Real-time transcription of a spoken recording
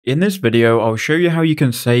In this video, I'll show you how you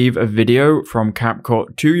can save a video from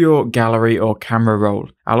CapCut to your gallery or camera roll.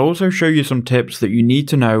 I'll also show you some tips that you need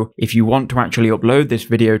to know if you want to actually upload this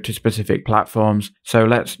video to specific platforms. So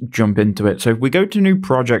let's jump into it. So if we go to new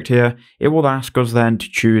project here, it will ask us then to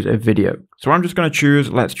choose a video. So I'm just going to choose,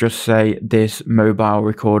 let's just say this mobile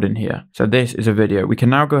recording here. So this is a video. We can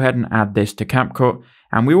now go ahead and add this to CapCut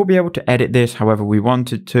and we will be able to edit this however we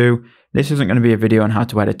wanted to. This isn't going to be a video on how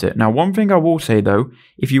to edit it. Now, one thing I will say though,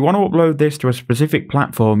 if you want to upload this to a specific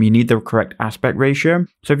platform, you need the correct aspect ratio.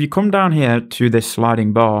 So if you come down here to this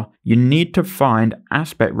sliding bar, you need to find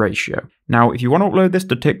aspect ratio. Now, if you want to upload this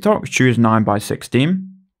to TikTok, choose 9:16,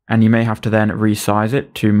 and you may have to then resize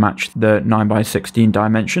it to match the 9:16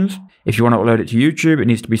 dimensions. If you want to upload it to YouTube, it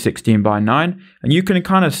needs to be 16:9, and you can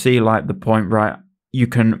kind of see like the point, right? You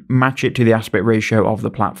can match it to the aspect ratio of the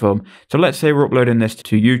platform. So let's say we're uploading this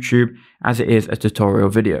to YouTube as it is a tutorial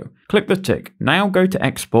video. Click the tick. Now go to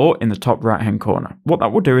export in the top right hand corner. What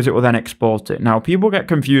that will do is it will then export it. Now people get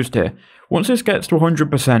confused here. Once this gets to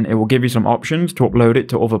 100%, it will give you some options to upload it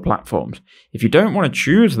to other platforms. If you don't want to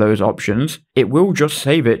choose those options, it will just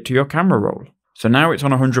save it to your camera roll. So now it's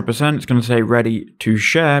on 100%, it's going to say ready to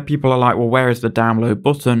share. People are like, well, where is the download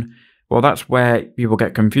button? Well, that's where people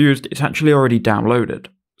get confused. It's actually already downloaded.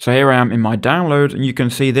 So here I am in my downloads, and you can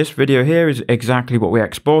see this video here is exactly what we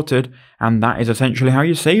exported, and that is essentially how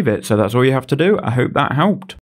you save it. So that's all you have to do. I hope that helped.